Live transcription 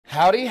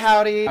Howdy,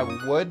 howdy. I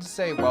would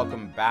say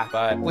welcome back,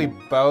 but we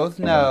both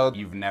know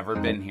you've never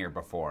been here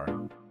before.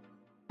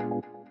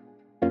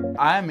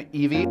 I'm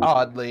Yvie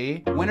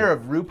Oddly, winner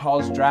of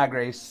RuPaul's Drag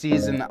Race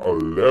Season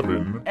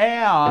 11,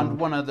 and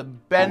one of the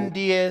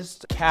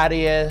bendiest,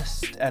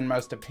 cattiest, and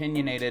most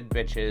opinionated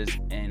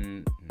bitches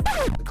in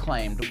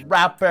acclaimed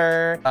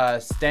rapper,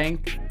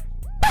 stank,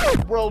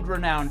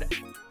 world-renowned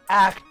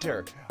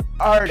actor,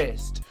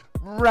 artist,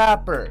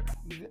 rapper,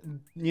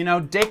 you know,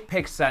 dick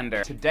pic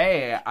sender.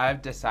 Today,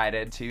 I've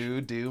decided to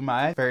do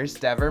my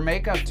first ever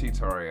makeup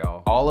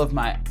tutorial. All of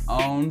my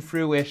own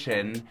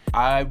fruition.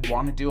 I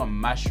want to do a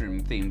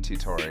mushroom themed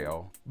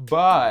tutorial,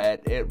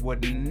 but it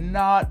would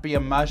not be a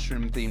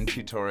mushroom themed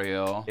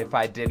tutorial if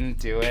I didn't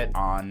do it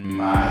on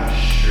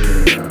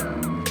mushrooms.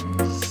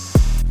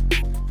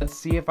 Let's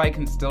see if I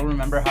can still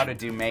remember how to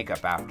do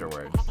makeup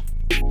afterwards.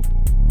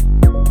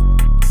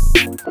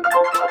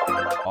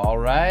 All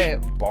right,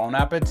 bon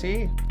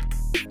appetit.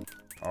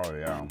 Oh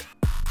yeah.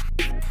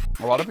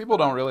 A lot of people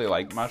don't really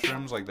like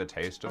mushrooms, like the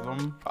taste of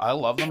them. I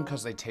love them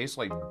because they taste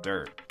like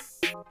dirt.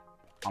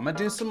 I'm gonna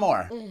do some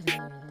more.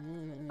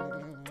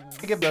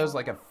 Give those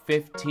like a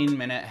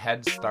 15-minute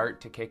head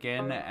start to kick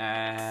in,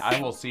 and I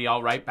will see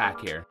y'all right back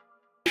here.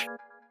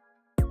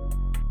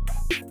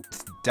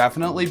 It's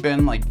definitely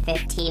been like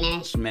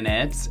 15-ish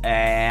minutes,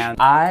 and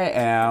I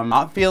am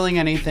not feeling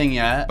anything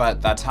yet, but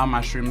that's how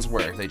mushrooms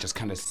work. They just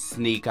kind of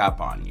sneak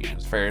up on you.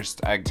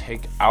 First, I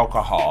take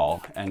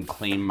alcohol and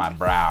clean my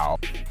brow.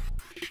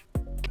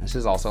 This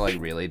is also like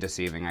really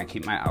deceiving. I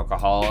keep my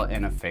alcohol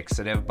in a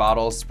fixative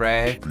bottle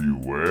spray.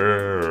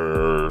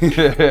 Beware.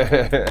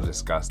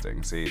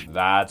 Disgusting. See,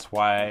 that's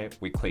why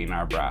we clean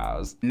our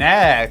brows.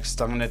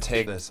 Next, I'm gonna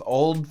take this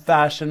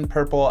old-fashioned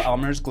purple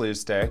Elmer's glue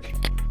stick.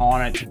 I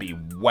want it to be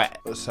wet,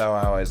 so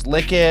I always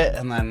lick it,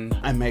 and then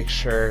I make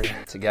sure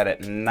to get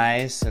it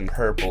nice and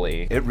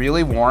purpley. It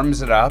really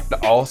warms it up.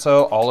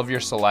 Also, all of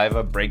your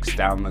saliva breaks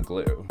down the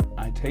glue.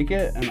 I take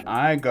it and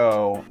I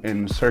go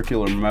in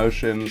circular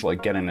motions,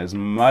 like getting as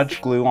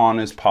much glue on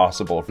as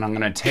possible. And I'm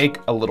gonna take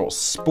a little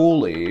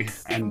spoolie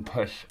and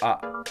push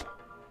up.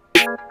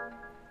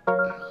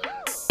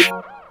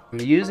 I'm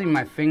using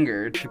my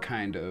finger to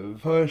kind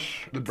of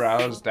push the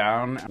brows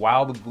down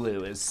while the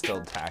glue is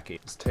still tacky.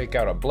 Just take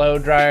out a blow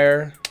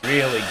dryer,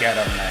 really get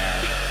them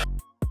there.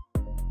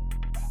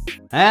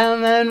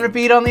 And then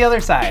repeat on the other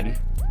side.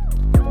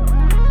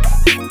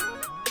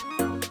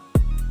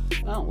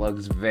 That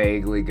looks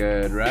vaguely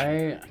good,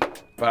 right?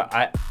 But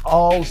I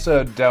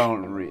also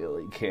don't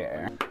really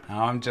care.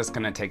 Now I'm just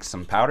gonna take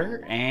some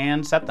powder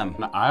and set them.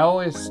 I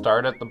always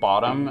start at the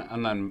bottom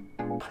and then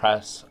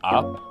press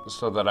up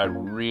so that I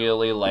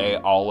really lay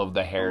all of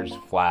the hairs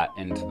flat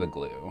into the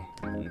glue.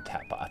 And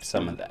tap off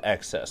some of the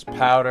excess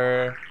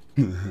powder.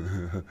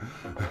 Uh-oh,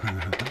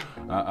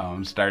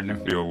 I'm starting to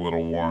feel a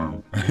little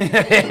warm.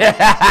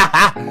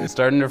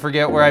 Starting to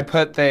forget where I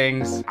put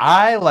things.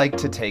 I like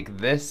to take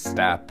this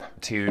step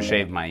to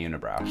shave my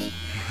unibrow.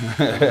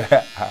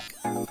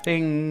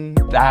 Ding,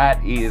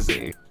 that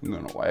easy. I'm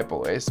gonna wipe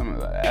away some of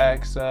the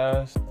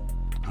excess.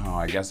 Oh,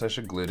 I guess I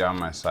should glue down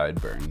my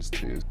sideburns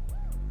too.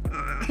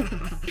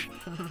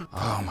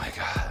 Oh my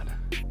God.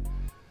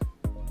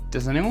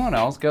 Does anyone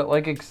else get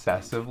like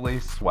excessively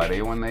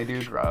sweaty when they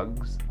do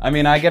drugs? I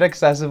mean, I get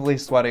excessively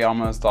sweaty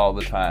almost all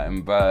the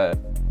time, but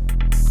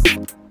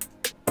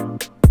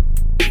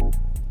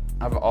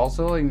I've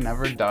also like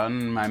never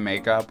done my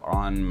makeup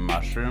on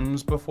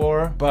mushrooms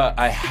before, but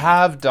I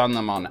have done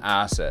them on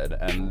acid,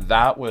 and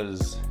that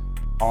was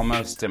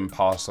almost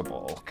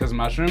impossible. Because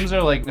mushrooms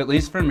are like, at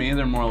least for me,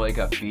 they're more like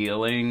a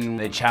feeling.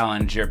 They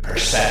challenge your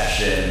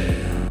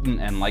perception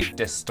and like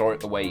distort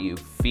the way you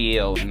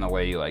feel and the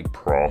way you like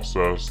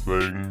process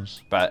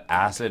things. But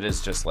acid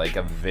is just like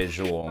a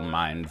visual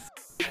mind f.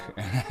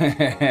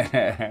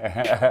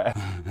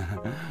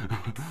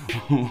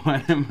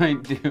 What am I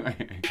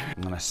doing?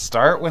 I'm gonna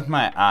start with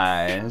my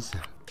eyes.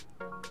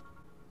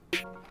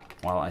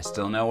 While I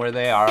still know where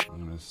they are,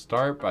 I'm gonna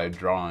start by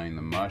drawing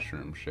the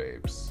mushroom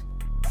shapes.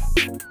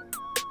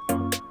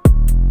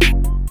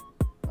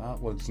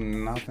 That looks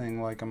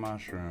nothing like a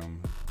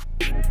mushroom.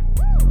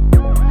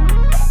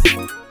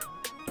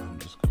 I'm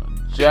just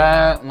gonna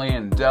gently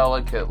and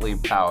delicately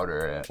powder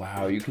it.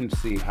 Wow, you can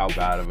see how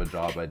bad of a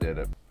job I did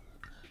it.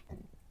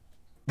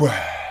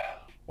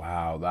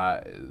 Wow,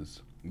 that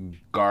is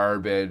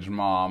garbage,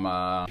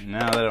 mama.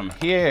 Now that I'm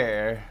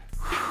here,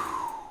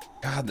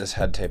 God, this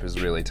head tape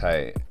is really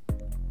tight.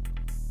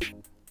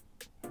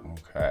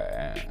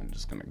 Okay, I'm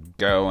just gonna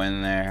go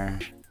in there.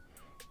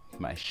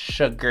 My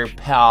sugar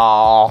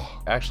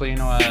pal. Actually, you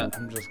know what?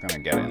 I'm just gonna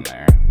get in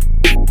there.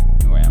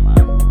 Who am I?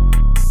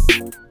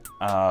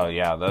 Oh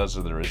yeah, those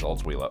are the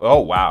results we love. Oh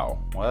wow,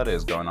 what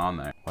is going on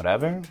there?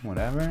 Whatever.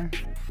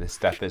 This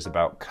stuff is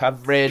about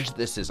coverage.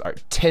 This is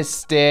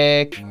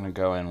artistic. I'm gonna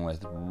go in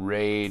with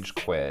Rage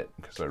Quit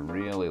because I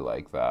really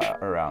like that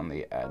around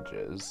the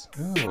edges.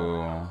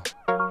 Ooh.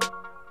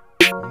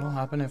 What'll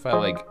happen if I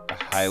like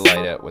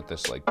highlight it with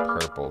this like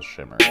purple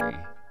shimmery?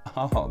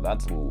 Oh,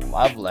 that's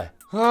lovely.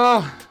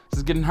 Oh, this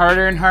is getting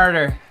harder and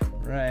harder.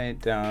 right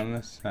down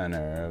the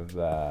center of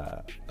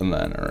that, and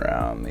then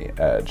around the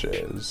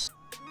edges.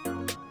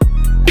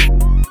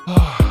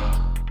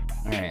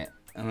 Alright,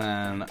 and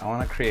then I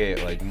want to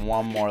create like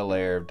one more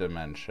layer of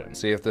dimension.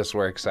 See if this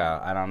works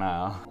out. I don't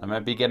know. I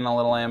might be getting a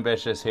little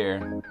ambitious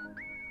here.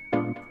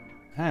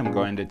 I'm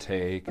going to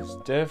take this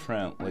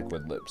different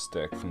liquid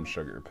lipstick from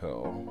Sugar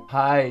Pill,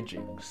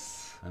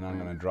 Hijinks, and I'm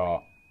going to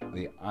draw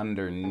the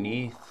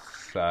underneath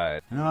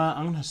side. You know what?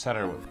 I'm going to set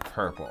her with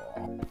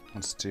purple.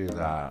 Let's do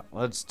that.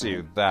 Let's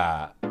do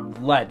that.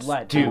 Let's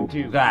do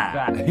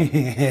that.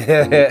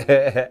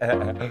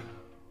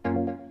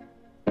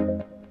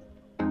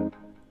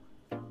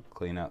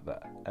 Clean up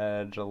that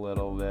edge a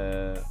little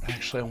bit.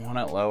 Actually, I want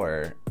it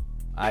lower.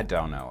 I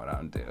don't know what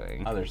I'm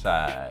doing. Other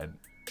side.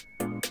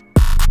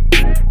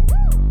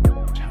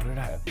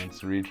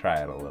 Let's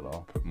retry it a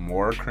little. Put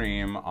more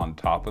cream on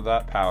top of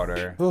that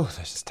powder. Ooh,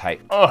 this is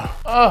tight. Oh.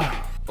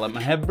 Let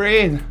my head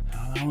breathe.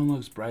 Oh, that one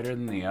looks brighter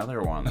than the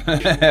other one.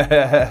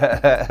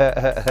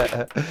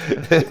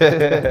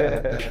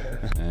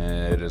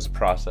 It is a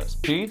process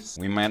piece.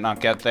 We might not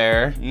get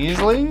there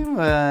easily,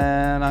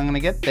 but I'm gonna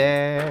get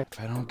there. If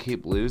I don't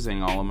keep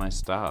losing all of my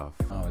stuff.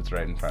 Oh, it's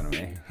right in front of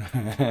me.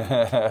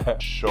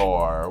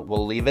 Sure,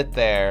 we'll leave it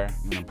there.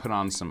 I'm gonna put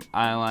on some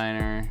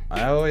eyeliner.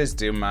 I always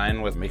do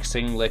mine with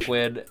mixing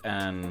liquid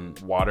and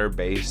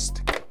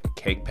water-based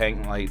cake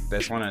paint. Like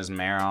this one is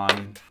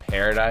Maron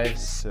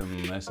Paradise,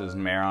 and this is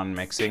Maron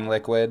mixing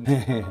liquid.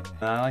 And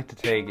I like to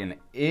take an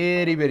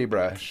itty bitty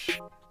brush.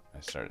 I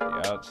start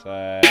at the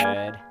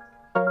outside.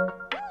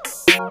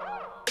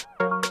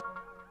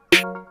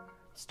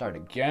 Start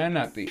again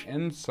at the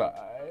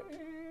inside.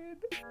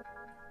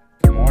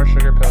 More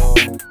Sugar Pill.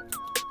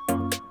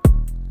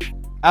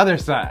 Other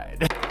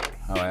side.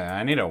 Oh,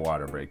 I need a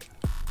water break.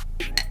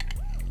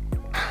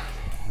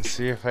 Let's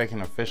see if I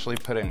can officially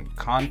put in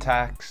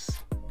contacts.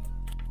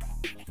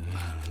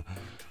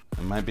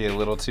 It might be a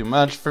little too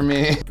much for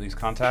me. These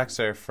contacts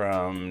are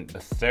from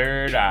the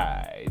Third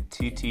Eye,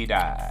 TT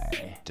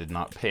Dye. Did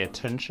not pay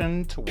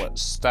attention to what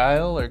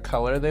style or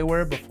color they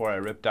were before I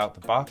ripped out the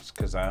box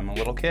because I'm a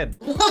little kid.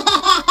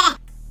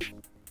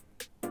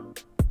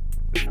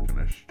 Just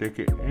gonna stick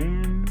it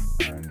in.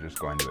 I'm just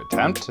going to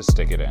attempt to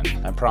stick it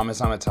in. I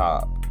promise I'm a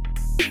top.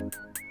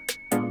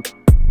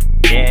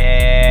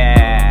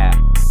 Yeah!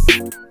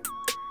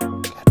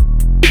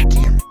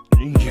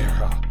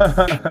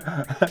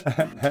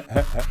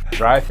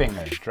 Dry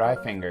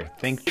finger,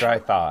 think dry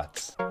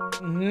thoughts.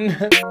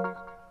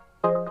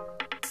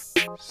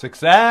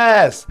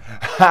 Success!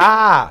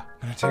 Ha!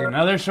 I'm gonna take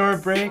another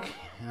short break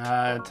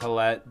to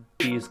let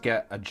these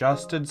get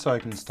adjusted so I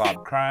can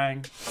stop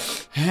crying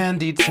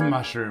and eat some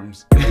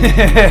mushrooms.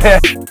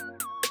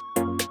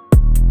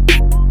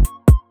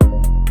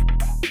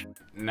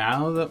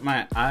 Now that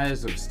my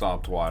eyes have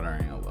stopped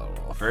watering a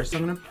little, first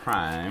I'm gonna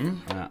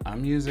prime.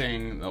 I'm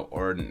using the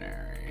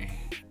Ordinary.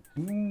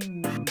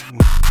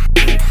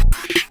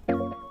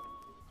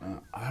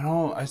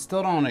 I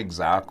still don't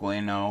exactly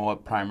know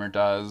what primer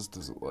does.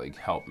 Does it like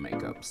help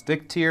makeup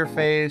stick to your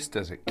face?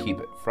 Does it keep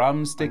it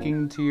from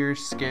sticking to your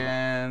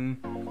skin?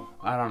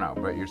 I don't know,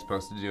 but you're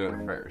supposed to do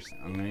it first.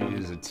 I'm gonna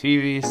use a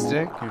TV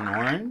stick in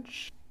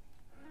orange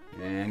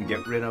and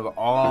get rid of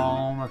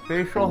all my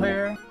facial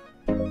hair.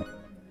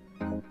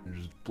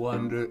 Just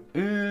blend it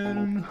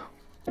in.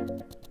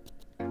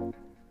 I'm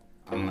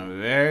gonna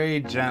very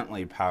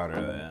gently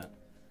powder that.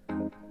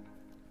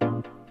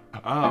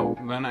 Oh,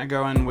 then I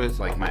go in with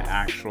like my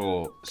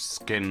actual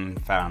skin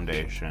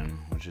foundation,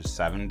 which is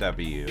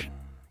 7W.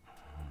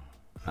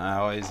 I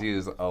always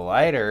use a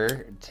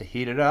lighter to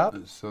heat it up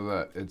so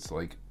that it's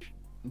like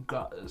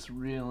got this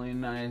really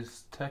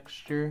nice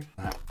texture.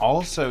 I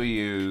also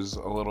use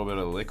a little bit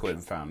of liquid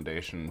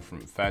foundation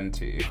from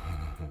Fenty.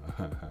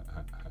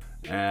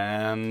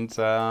 And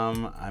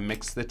I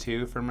mix the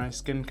two for my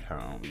skin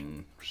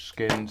tone.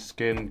 Skin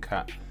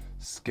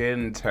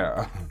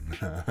tone.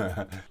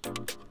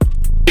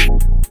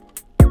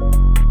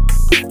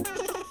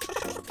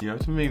 You have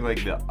to make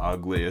like the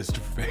ugliest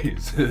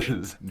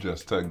faces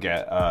just to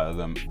get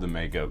the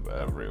makeup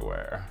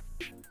everywhere.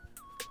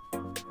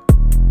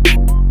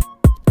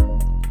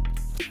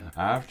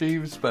 After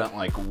you've spent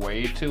like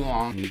way too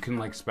long, you can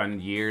like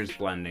spend years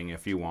blending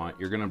if you want.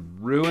 You're gonna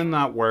ruin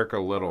that work a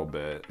little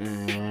bit.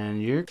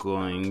 And you're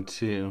going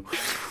to...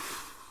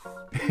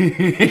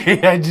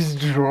 I just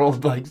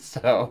drooled like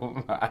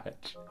so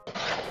much.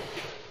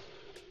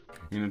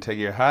 You're gonna take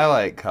your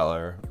highlight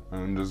color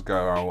and just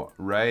go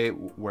right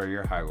where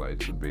your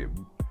highlights would be.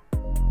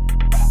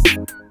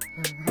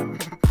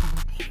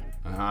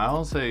 I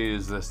also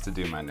use this to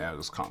do my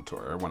nose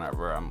contour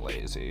whenever I'm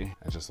lazy.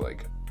 I just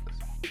like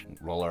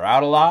roll her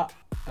out a lot,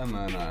 and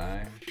then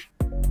I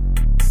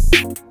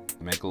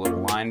make a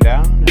little line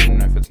down,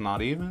 and if it's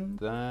not even,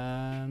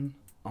 then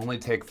only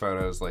take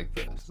photos like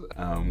this.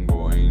 I'm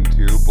going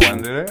to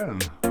blend it in.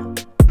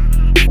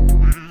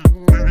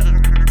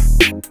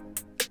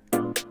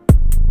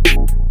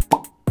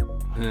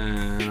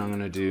 And I'm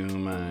gonna do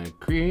my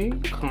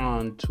cream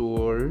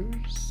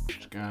contours.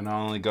 Just gonna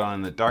only go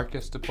in the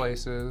darkest of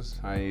places.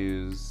 I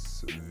use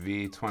use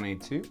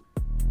V22.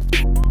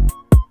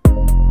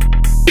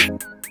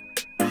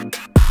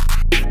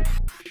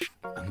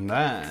 And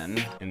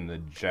then in the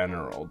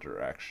general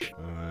direction.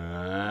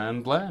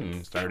 And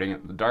blend. Starting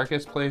at the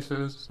darkest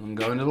places and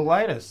going to the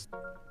lightest.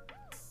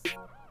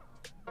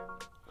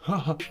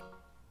 And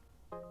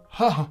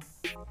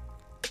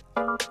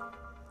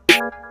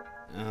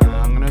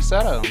I'm gonna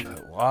set them.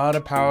 Put a lot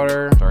of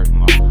powder. Starting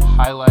the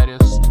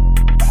highlightest.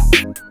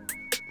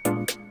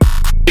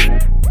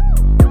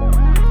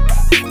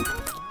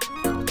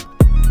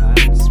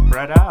 And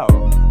spread out.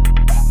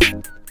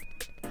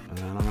 And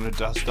then I'm gonna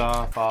dust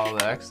off all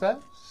the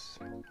excess.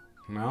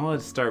 Now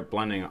let's start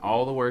blending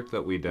all the work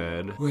that we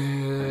did with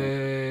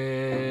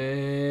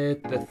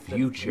the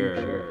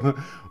future.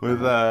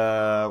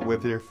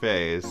 with your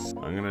face.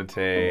 I'm gonna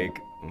take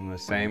the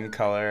same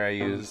color I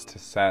used to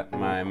set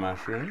my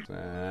mushrooms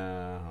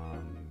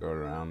and go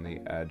around the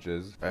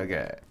edges.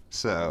 Okay,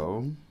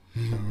 so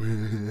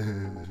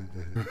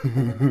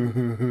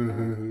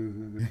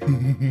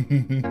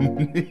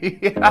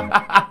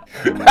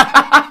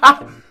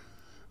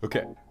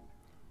okay.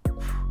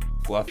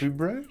 Fluffy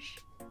brush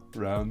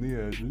around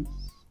the edges.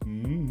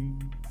 I'm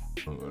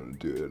gonna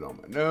do it on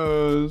my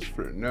nose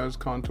for a nose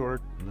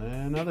contour. And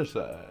then other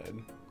side.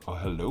 Oh,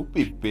 hello,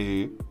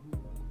 baby.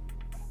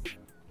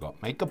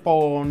 Got makeup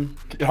on.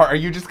 Are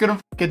you just gonna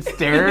fucking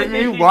stare at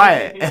me?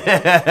 What?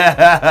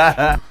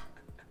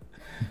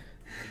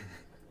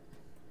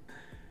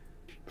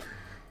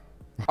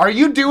 Are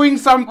you doing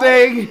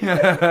something?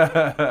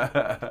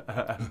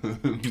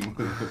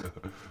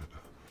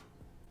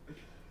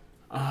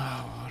 Oh,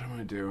 what am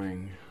I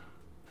doing?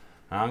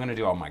 I'm gonna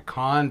do all my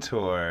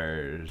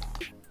contours.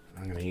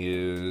 I'm gonna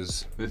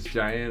use this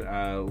giant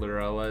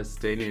Lorella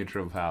Stay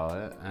Neutral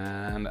palette,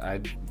 and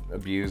I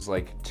abuse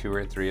like 2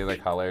 or 3 of the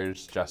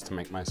colors just to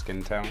make my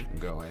skin tone.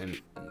 Go in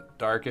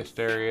darkest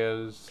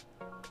areas.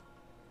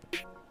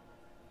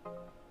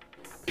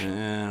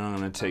 And I'm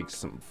gonna take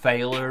some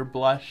Failure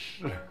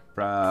blush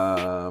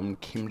from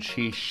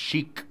Kimchi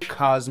Chic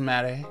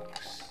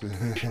Cosmetics.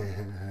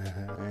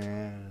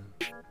 And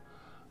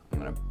I'm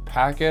gonna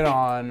pack it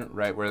on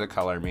right where the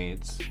color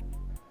meets.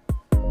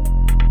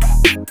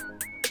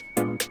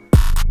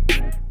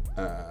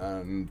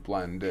 And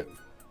blend it.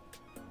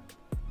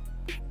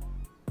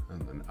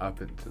 And then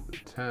up into the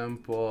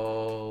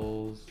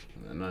temples.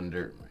 And then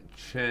under my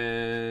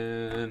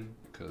chin.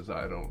 Because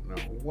I don't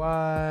know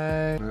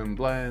why. And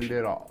blend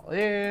it all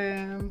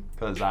in.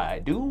 Because I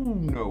do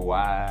know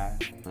why.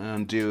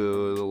 And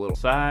do the little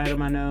side of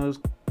my nose.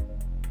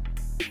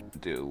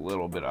 Do a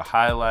little bit of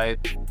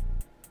highlight.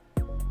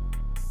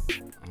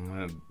 I'm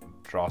gonna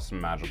draw some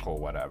magical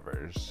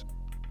whatevers.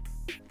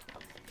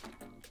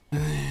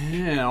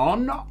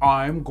 And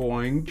I'm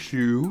going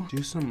to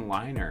do some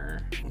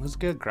liner. Let's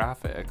get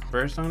graphic.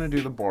 First, I'm gonna do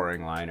the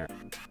boring liner.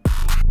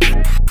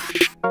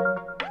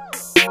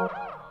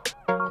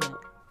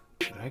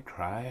 Did I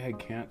cry? I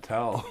can't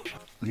tell.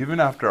 Even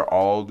after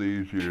all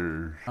these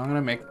years. I'm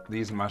gonna make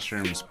these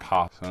mushrooms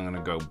pop. So I'm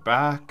gonna go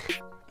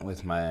back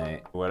with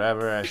my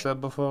whatever I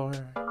said before.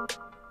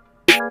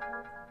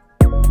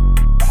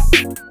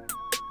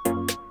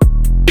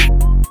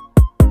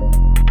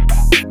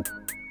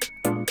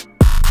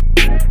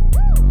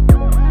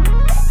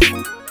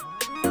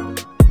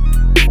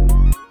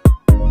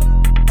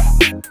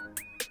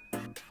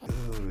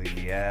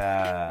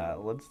 Yeah,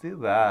 let's do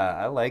that.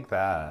 I like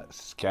that.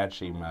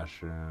 Sketchy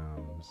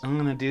mushrooms. I'm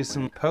gonna do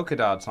some polka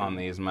dots on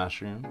these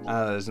mushrooms.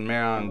 There's a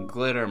Maron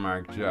glitter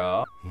mark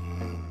gel.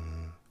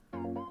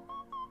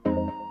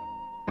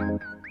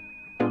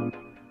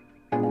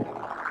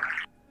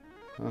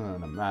 And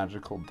a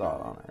magical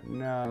dot on her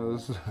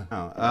nose.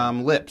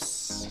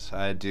 Lips.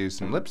 I do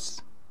some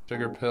lips.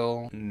 Sugar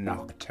Pill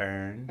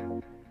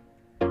Nocturne.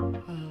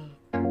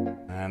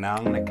 And now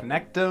I'm gonna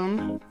connect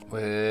them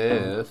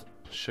with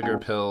Sugar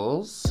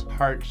Pill's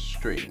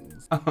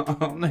Heartstrings.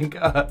 Oh my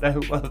god, I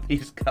love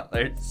these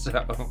colors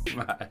so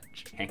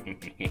much. I'm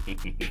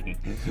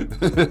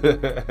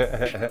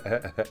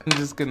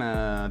just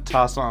gonna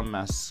toss on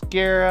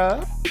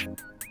mascara.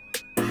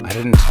 I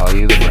didn't tell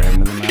you the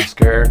brand of the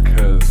mascara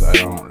because I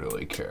don't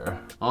really care.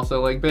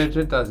 Also, like, bitch,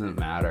 it doesn't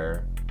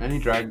matter. Any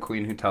drag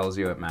queen who tells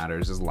you it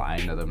matters is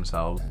lying to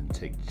themselves. And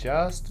take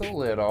just a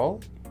little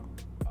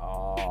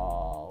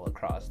all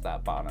across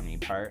that bottomy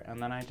part,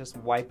 and then I just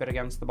wipe it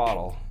against the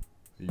bottle.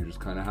 You just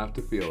kind of have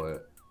to feel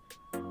it.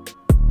 I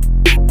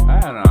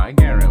don't know, I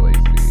can't really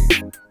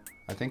see.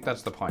 I think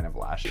that's the point of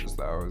lashes,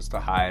 though, is to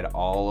hide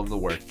all of the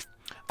work.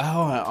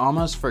 Oh, I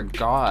almost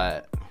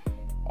forgot.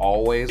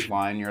 Always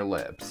line your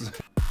lips.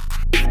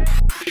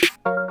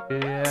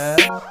 Yes.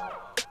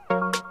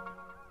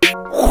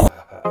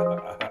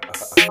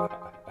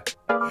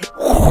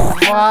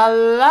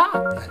 Voila!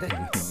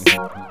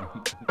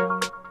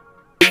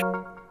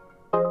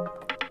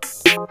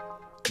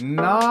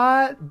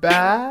 Not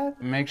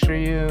bad. Make sure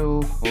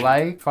you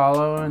like,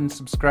 follow, and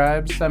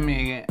subscribe. Send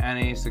me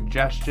any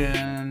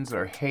suggestions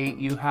or hate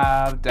you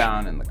have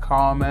down in the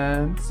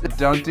comments.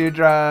 Don't do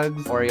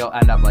drugs or you'll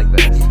end up like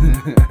this.